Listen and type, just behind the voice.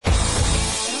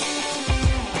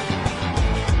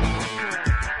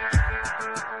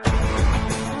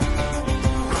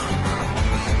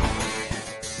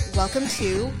welcome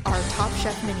to our Top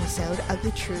Chef minisode,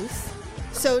 Ugly Truth.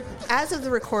 So as of the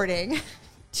recording,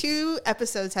 2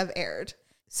 episodes have aired.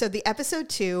 So the episode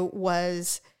 2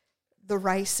 was the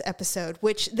rice episode,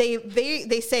 which they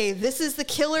say this is the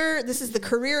killer, this is the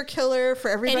career killer for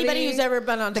everybody. Anybody who's ever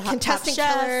been on the contestant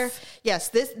killer. Yes,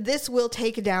 this will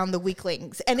take down the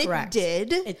weaklings. And Correct. It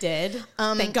did. It did.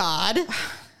 Thank God.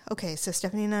 Okay, so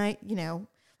Stephanie and I,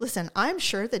 listen, I'm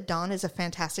sure that Dawn is a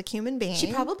fantastic human being.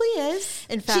 She probably is.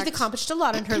 In fact, she's accomplished a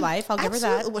lot in her life. I'll give her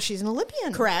that. Well, she's an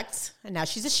Olympian. Correct. And now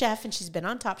she's a chef and she's been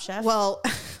on Top Chef. Well,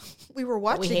 we were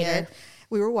watching hate it. her.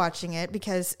 We were watching it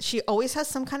because she always has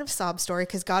some kind of sob story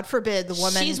because God forbid the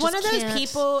woman She's just one of those can't.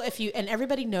 people, and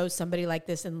everybody knows somebody like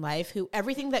this in life who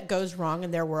everything that goes wrong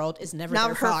in their world is never Not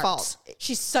their her fault.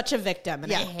 She's such a victim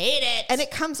and I Yeah. hate it. And it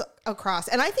comes across.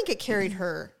 And I think it carried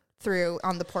her through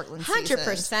on the Portland season.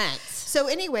 100%. So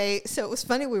anyway, so it was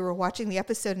funny. We were watching the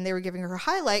episode and they were giving her a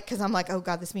highlight because I'm like, oh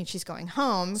God, this means she's going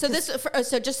home. So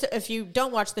just if you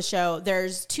don't watch the show,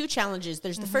 there's 2 challenges.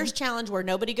 There's the first challenge where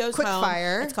nobody goes Quick home.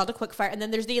 fire. It's called a quick fire. And then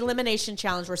there's the elimination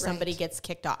challenge where somebody gets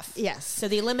kicked off. Yes. So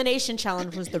the elimination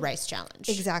challenge was the rice challenge.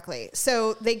 Exactly.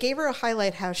 So they gave her a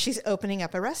highlight how she's opening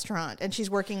up a restaurant and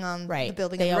she's working on the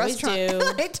building They of the always restaurant. do.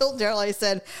 And I told Daryl, I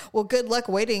said, well, good luck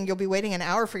waiting. You'll be waiting an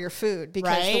hour for your food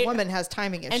because the Right. woman has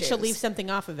timing issues. And she'll leave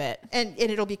something off of it. And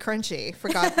it'll be crunchy for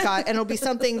God, and it'll be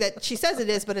something that she says it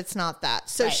is, but it's not that.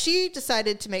 So Right. she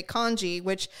decided to make congee,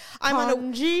 which I'm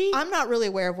not really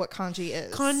aware of what congee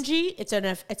is. Congee, it's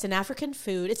an African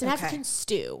food. It's an African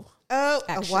stew. Oh,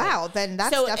 actually. wow. Then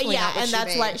that's definitely not what and she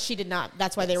that's made. why she did not.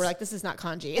 That's why they were like, "This is not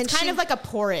congee." It's And kind of like a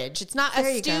porridge. It's not a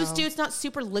There you go. stew. It's not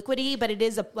super liquidy, but it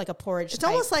is like a porridge. It's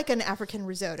almost like an African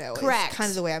risotto. Correct. Is kind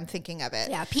of the way I'm thinking of it.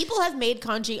 Yeah, people have made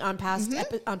congee on past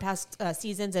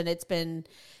seasons, and it's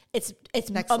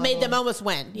Next made level. them almost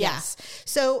win. Yeah. Yes.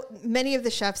 So many of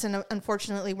the chefs, and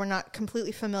unfortunately, we're not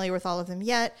completely familiar with all of them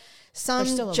yet. Some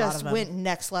There's still a lot just of them. went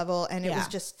next level, and it was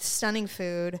just stunning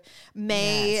food.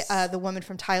 May, the woman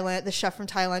from Thailand, the chef from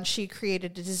Thailand, she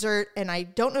created a dessert, and I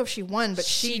don't know if she won, but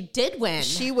she did win.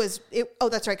 She was. Oh,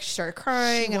 that's right. She started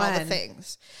crying She and all the won.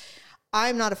 things.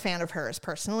 I'm not a fan of hers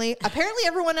personally. Apparently,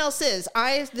 everyone else is.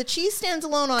 The cheese stands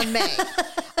alone on May.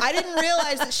 I didn't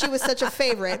realize that she was such a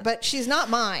favorite, but she's not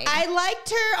mine. I liked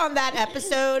her on that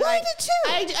episode. Well, I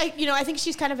did too. I think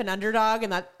she's kind of an underdog,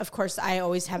 and that, of course, I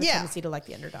always have a tendency to like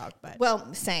the underdog. But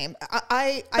Same.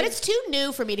 but it's too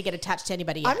new for me to get attached to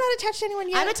anybody yet. I'm not attached to anyone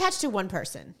yet. I'm attached to one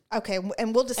person. Okay,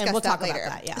 and we'll discuss we'll that talk about later.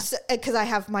 that, yeah. Because I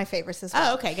have my favorites as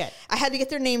well. Oh, okay, good. I had to get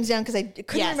their names down because I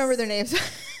couldn't remember their names,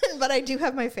 but I do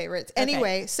have my favorites.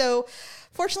 Anyway, so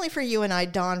fortunately for you and I,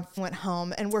 Dawn went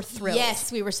home and we're thrilled.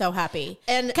 Yes, we were so happy.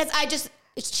 And because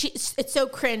it's so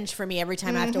cringe for me every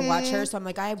time I have to watch her. So I'm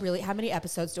like, how many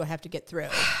episodes do I have to get through?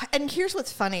 And here's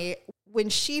what's funny. When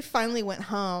she finally went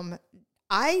home,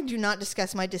 I do not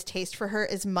discuss my distaste for her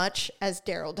as much as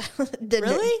Daryl did.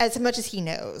 Really? As much as he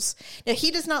knows. Now, he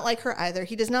does not like her either.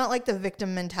 He does not like the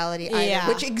victim mentality either,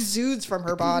 which exudes from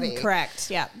her body.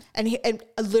 Correct. Yeah. And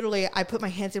literally, I put my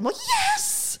hands in. I'm like,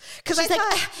 yes! Because I She's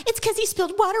thought, like, it's because he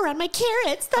spilled water on my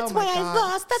carrots. That's Oh my why God. I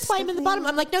lost. That's why I'm in the bottom.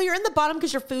 I'm like, no, you're in the bottom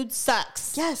because your food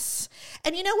sucks. yes.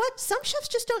 And you know what? Some chefs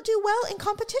just don't do well in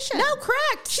competition. No,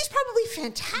 correct. She's probably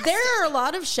fantastic. There are a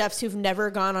lot of chefs who've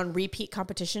never gone on repeat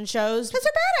competition shows because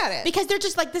they're bad at it. because they're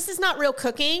just like, this is not real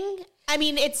cooking. I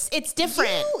mean, it's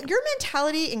different. Your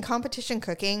mentality in competition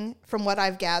cooking, from what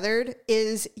I've gathered,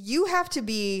 is you have to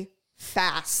be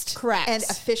fast, Correct, and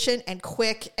efficient and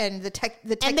quick, and the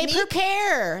technique. And they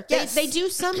prepare. Yes. They do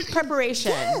some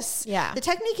preparation. Yes, Yeah. The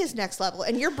technique is next level,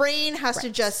 and your brain has to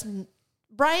just.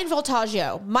 Brian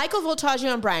Voltaggio, Michael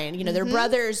Voltaggio and Brian, they're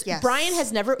brothers. Yes. Brian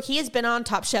he has been on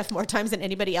Top Chef more times than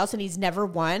anybody else and he's never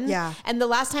won. Yeah. And the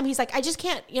last time he's like, I just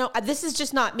can't, this is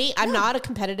just not me. I'm not a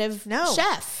competitive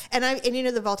chef. And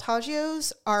the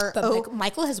Voltaggios are. But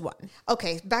Michael has won.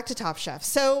 Okay, back to Top Chef.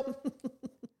 So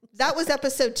that was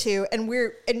episode 2,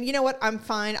 and you know what? I'm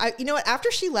fine.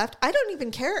 After she left, I don't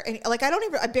even care.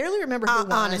 I barely remember who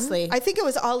won. Honestly. I think it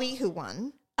was Ali who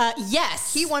won.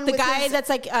 Yes. He won the with guy his- that's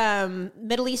like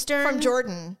Middle Eastern. From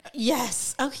Jordan.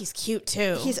 Yes. Oh, he's cute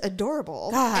too. He's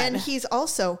adorable. God. And he's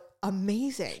also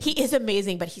amazing. He is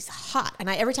amazing, but he's hot. And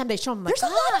every time they show him, I'm like,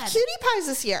 There's a lot of cutie pies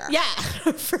this year. Yeah,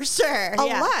 for sure. A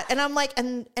lot. And I'm like,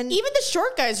 and even the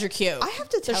short guys are cute. I have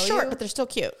to tell they're you. short, but they're still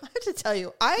cute. I have to tell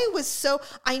you,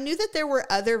 I knew that there were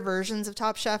other versions of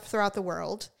Top Chef throughout the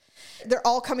world. They're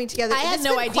all coming together. I had It's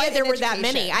no been idea quite there an were that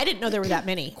education. many. I didn't know there were that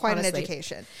many. Quite honestly. an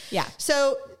education. Yeah.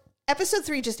 So episode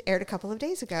 3 just aired a couple of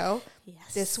days ago.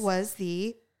 Yes. This was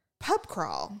the pub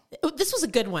crawl. This was a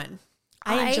good one.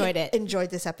 I enjoyed it.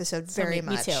 Enjoyed this episode very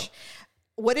me much. too.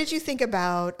 What did you think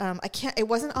about, it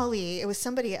wasn't Ali, it was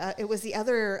somebody, it was the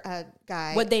other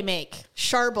guy. What'd they make?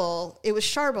 Sharble. It was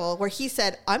Sharble where he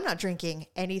said, I'm not drinking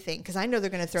anything because I know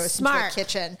they're going to throw us into a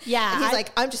kitchen. Yeah. And he's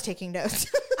like, I'm just taking notes.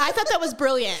 I thought that was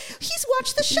brilliant. He's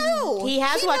watched the show. He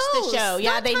has watched the show.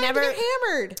 Yeah, Not they time never to get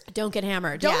hammered. Don't get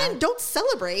hammered. Don't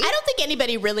celebrate. I don't think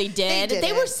anybody really did.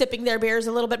 They were sipping their beers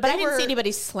a little bit, but I didn't see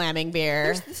anybody slamming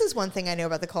beer. This is one thing I know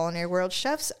about the culinary world.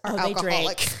 Chefs are they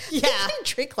alcoholics. drink. Yeah. They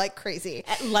drink like crazy.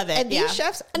 I love it. And these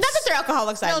chefs, and not that they're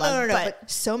alcoholics. No, but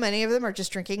so many of them are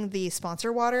just drinking the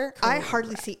sponsor water. Correct. I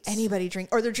hardly see anybody drink,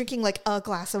 or they're drinking like a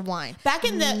glass of wine. Back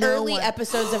in the early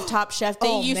episodes of Top Chef,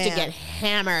 they used to get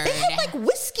hammered. They had like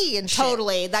whiskey and shit.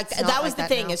 Totally. That was the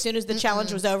thing. Now. As soon as the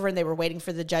challenge was over and they were waiting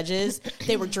for the judges,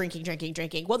 they were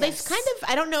drinking. Well, they've kind of,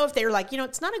 I don't know if they were like,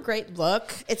 it's not a great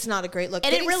look. It's not a great look.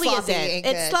 And Getting it really isn't.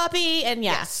 It's sloppy and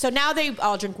Yes. So now they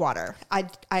all drink water. I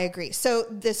agree. So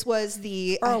this was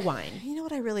or a wine. You know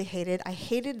what I really hated? I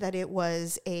hated that it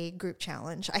was a group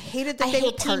challenge. I hated that they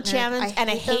were team partnered. challenge, and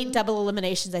I hate double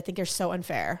eliminations. I think they're so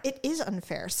unfair. It is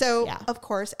unfair. So, of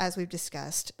course, as we've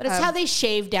discussed. But it's how they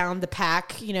shave down the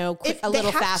pack, a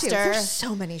little faster. There's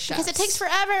so many chefs. Because it takes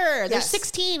forever. There's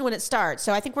 16 when it starts.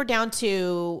 So I think we're down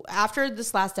to, after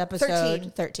this last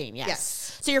episode, 13.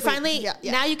 Yes. So you're finally,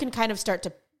 now you can kind of start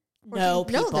to know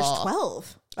people. No, there's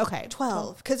 12. Okay.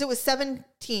 12. Because it was 7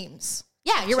 teams.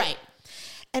 Yeah, you're right.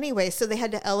 Anyway, so they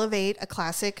had to elevate a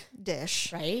classic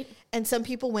dish. Right. And some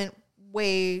people went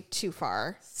way too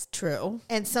far. It's true.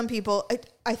 And some people,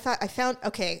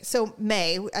 so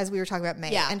May, as we were talking about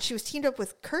May, and she was teamed up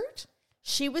with Kurt.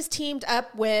 She was teamed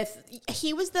up with, I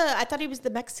thought he was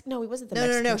the Mexican. No, he wasn't the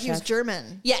Mexican. No, he was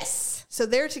German. Yes. So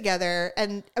they're together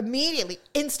and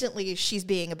instantly she's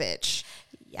being a bitch.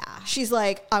 Yeah. She's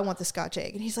like, I want the Scotch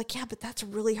egg. And he's like, yeah, but that's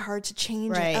really hard to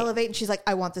change and elevate. And she's like,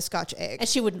 I want the Scotch egg. And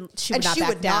she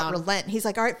would not relent. He's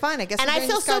like, all right, fine. I guess. And I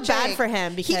feel so bad for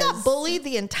him because he got bullied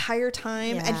the entire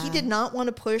time and he did not want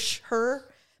to push her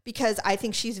because I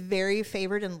think she's very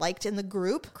favored and liked in the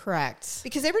group. Correct.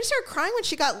 Because everybody started crying when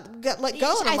she got let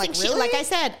go. And I'm like, really? Like I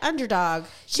said, underdog.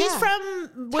 She's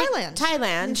from Thailand.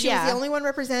 And she was the only one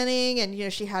representing,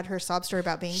 and she had her sob story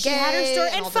about being gay. She had her story,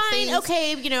 and fine,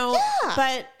 okay,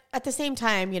 but at the same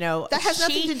time, that has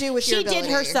nothing to do with your ability. She did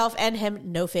herself and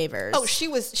him no favors. Oh,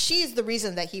 she's the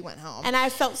reason that he went home. And I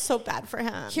felt so bad for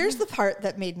him. Here's the part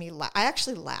that made me laugh. I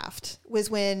actually laughed was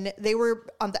when they were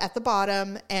at the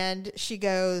bottom and she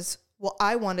goes, well,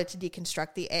 I wanted to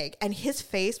deconstruct the egg. And his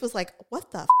face was like,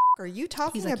 what the f*** are you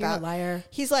talking about? He's like, you're a liar.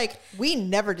 He's like, we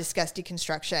never discussed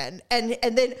deconstruction. And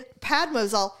then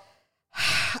Padmo's all,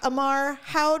 Amar,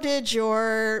 how did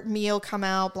your meal come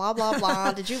out? Blah, blah,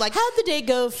 blah. Did you how'd the day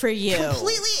go for you?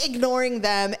 Completely ignoring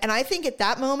them. And I think at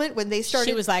that moment when they started,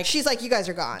 she's like, you guys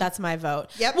are gone. That's my vote.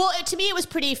 Yep. Well, to me, it was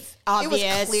pretty obvious.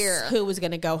 It was clear who was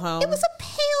going to go home. It was a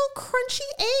pale, crunchy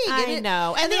egg. I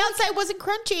know. And the outside wasn't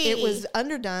crunchy. It was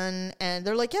underdone. And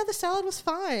they're like, yeah, the salad was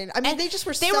fine. I mean, they just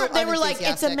were They were like,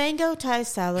 it's a mango Thai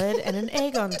salad and an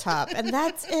egg on top. And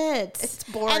that's it. It's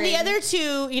boring. And the other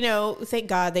two, thank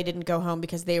God they didn't go home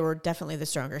because they were definitely the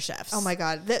stronger chefs. Oh my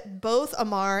God. Both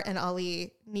Amar and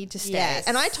Ali need to stay. Yes.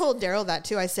 And I told Daryl that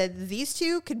too. I said, these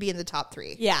two could be in the top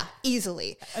 3. Yeah.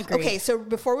 Easily. Agreed. Okay, so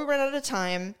before we run out of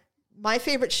time, my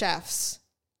favorite chefs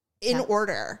in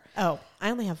order. Oh, I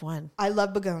only have one. I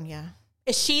love Begonia.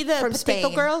 Is she the from potato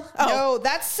Spain. girl? Oh. No,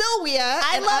 that's Sylvia.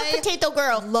 I love Potato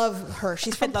Girl. Love her.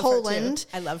 She's from Poland.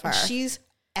 I love her. She's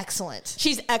excellent.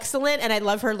 She's excellent, and I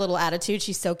love her little attitude.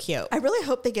 She's so cute. I really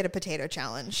hope they get a potato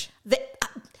challenge.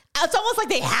 It's almost like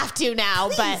they have to now.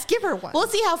 Please, but give her one. We'll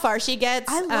see how far she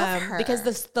gets. I love her. Because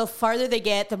the farther they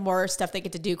get, the more stuff they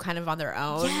get to do kind of on their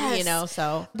own,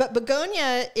 so. But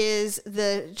Begonia is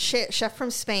the chef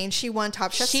from Spain. She won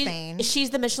Top Chef Spain.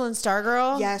 She's the Michelin star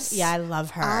girl? Yes. Yeah, I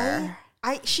love her.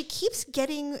 She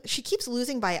keeps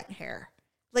losing by a hair.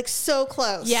 Like so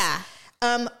close. Yeah.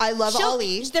 I love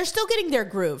Ali. They're still getting their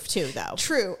groove too, though.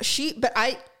 True.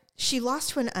 She lost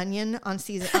to an onion on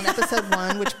episode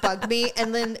 1, which bugged me.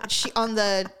 And then she on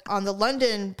the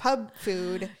London pub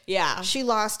food, she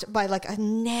lost by like a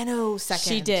nanosecond.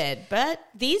 She did, but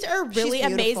these are really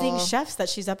amazing chefs that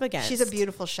she's up against. She's a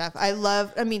beautiful chef.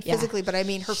 Physically, but I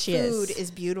mean her food is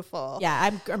beautiful.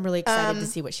 Yeah, I'm really excited to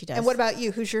see what she does. And what about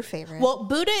you? Who's your favorite? Well,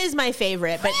 Buddha is my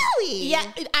favorite. But really? Yeah,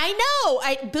 I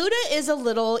know. Buddha is a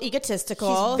little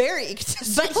egotistical. He's very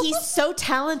egotistical, but he's so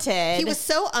talented. He was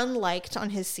so unliked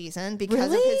on his season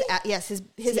because of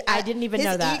his I didn't even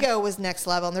know that his ego was next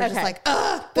level, and they're just like,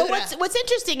 ugh. Well, what's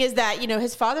interesting is that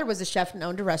his father was a chef and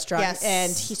owned a restaurant,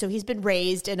 and he's been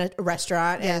raised in a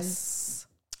restaurant. Yes.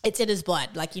 It's in his blood.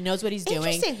 Like, he knows what he's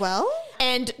doing. Interesting. Well,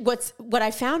 and what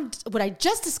I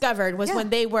just discovered was when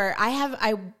they were,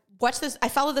 I watch this. I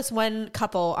follow this one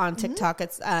couple on TikTok.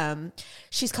 It's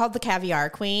she's called the Caviar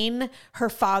Queen. Her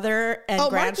father and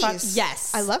grandfather. Marquise.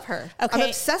 Yes, I love her. Okay, I'm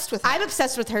obsessed with her. I'm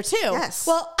obsessed with her too. Yes.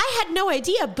 Well, I had no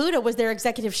idea Buddha was their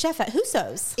executive chef at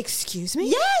Husso's. Excuse me?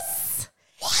 Yes.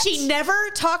 What? She never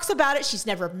talks about it. She's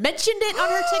never mentioned it on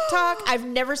her TikTok. I've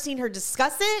never seen her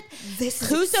discuss it. This is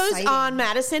Husso's exciting. on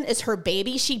Madison is her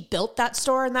baby. She built that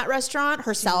store and that restaurant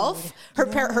herself.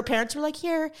 Dude, her parents were like,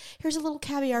 here's a little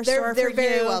caviar store. They're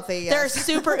very wealthy. Yes. They're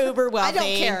super uber wealthy. I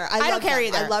don't care. I don't care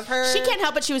either. I love her. She can't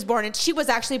help it. She was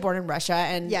actually born in Russia,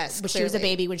 and she was a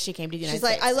baby when she came to the United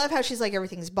States. I love how she's like,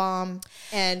 everything's bomb,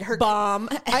 and her bomb.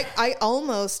 I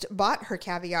almost bought her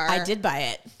caviar. I did buy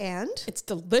it, and it's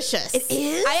delicious. It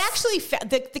is. I actually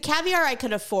the caviar I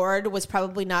could afford was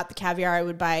probably not the caviar I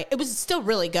would buy. It was still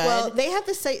really good. Well, they have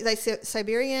the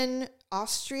Siberian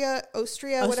Ostria,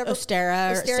 whatever.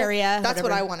 Osteria. That's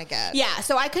what I want to get. Yeah,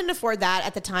 so I couldn't afford that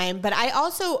at the time, but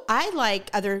I like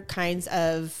other kinds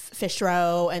of fish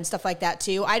roe and stuff like that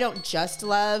too. I don't just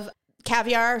love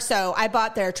caviar, so I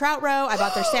bought their trout roe, I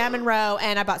bought their salmon roe,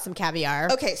 and I bought some caviar.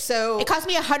 Okay, so it cost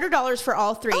me $100 for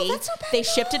all three. Oh, that's not bad. They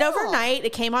shipped it overnight.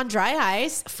 It came on dry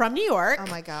ice from New York. Oh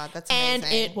my God, that's amazing.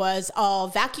 And it was all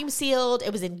vacuum sealed.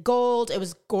 It was in gold. It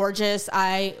was gorgeous.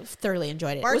 I thoroughly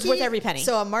enjoyed it. It was worth every penny.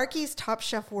 So a Marquis Top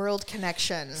Chef World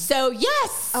connection. So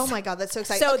yes. Oh my God, that's so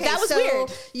exciting. So that was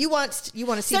weird. You want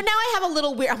to see? So now I have a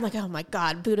little weird. I'm like, oh my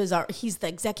God, he's the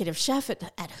executive chef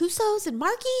at Husso's and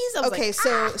Marquis. Okay,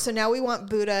 so now we want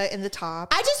Buddha in the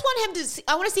top. I just want him to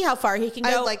I want to see how far he can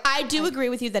go. I do agree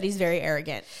with you that he's very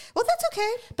arrogant. Well, that's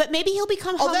okay. But maybe he'll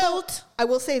become humbled. I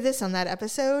will say this on that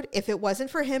episode, if it wasn't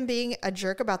for him being a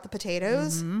jerk about the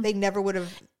potatoes, they never would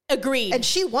have agreed. And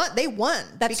they won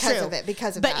because of it.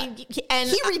 And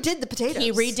he redid the potatoes.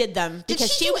 He redid them. Did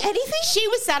she do anything? She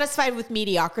was satisfied with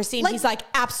mediocrity, and he's like,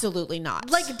 absolutely not.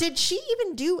 Like, did she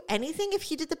even do anything if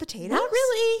he did the potatoes? Not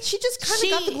really. She just kind of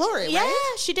got the glory, right?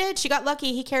 Yeah, she did. She got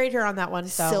lucky. He carried her on that one.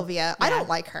 So. Sylvia. Yeah. I don't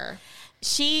like her.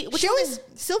 Sylvia's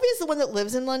the one that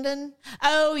lives in London.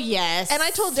 Oh, yes. And I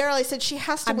told Daryl, I said, she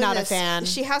has to win this. I'm not a fan.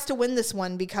 She has to win this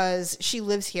one because she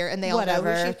lives here and they all know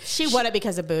who she won it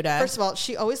because of Buddha. First of all,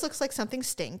 she always looks like something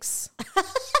stinks.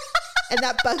 And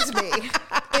that bugs me.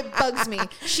 It bugs me.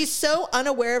 She's so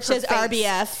unaware of her face.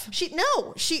 RBF.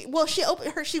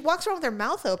 She walks around with her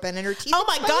mouth open and her teeth. Oh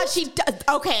my God, she does.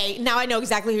 Okay, now I know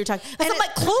exactly who you're talking. And I'm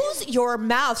like, close your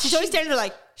mouth. She's always standing there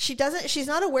like. She's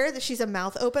not aware that she's a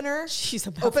mouth opener. She's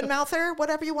a open mouther,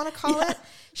 whatever you want to call it.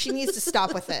 She needs to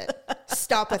stop with it.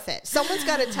 Stop with it. Someone's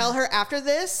got to tell her after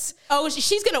this. Oh,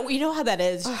 she's going to, you know how that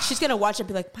is. She's going to watch it and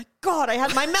be like, my God, I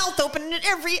have my mouth open in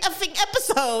every effing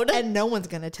episode. And no one's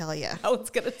going to tell you. No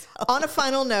one's going to tell. On a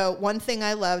final note, one thing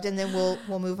I loved, and then we'll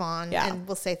move on and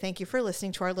we'll say thank you for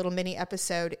listening to our little mini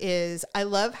episode, is I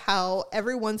love how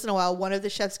every once in a while, one of the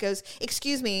chefs goes,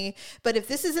 excuse me, but if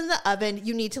this is in the oven,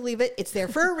 you need to leave it. It's there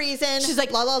for a reason. She's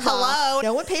like, la, la, la. Hello.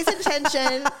 No one pays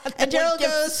attention. And Daryl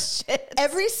goes,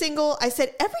 every single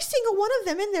one of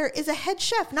them in there is a head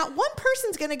chef. Not one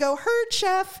person's going to go, herd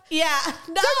chef. Yeah.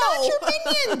 No. They're not your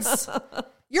minions.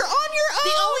 You're on your own.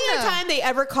 The only other time they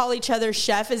ever call each other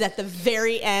chef is at the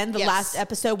very end, the last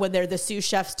episode when they're the sous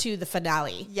chefs to the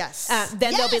finale. Yes.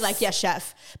 Then they'll be like, yes,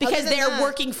 chef. Because they're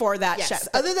working for that chef.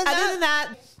 Other than that,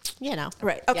 you know.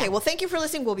 Right. Okay. Yeah. Well, thank you for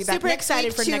listening. We'll be back next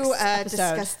week to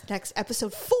discuss next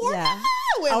episode 4. Yeah.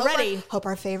 Already. Hope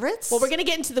our favorites. Well, we're going to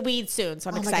get into the weeds soon, so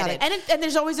I'm excited. And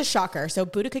there's always a shocker. So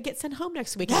Buddha could get sent home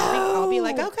next week. No. I'll be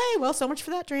like, okay, well, so much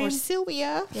for that dream. Or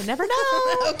Sylvia. You never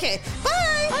know. Okay.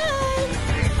 Bye. Bye.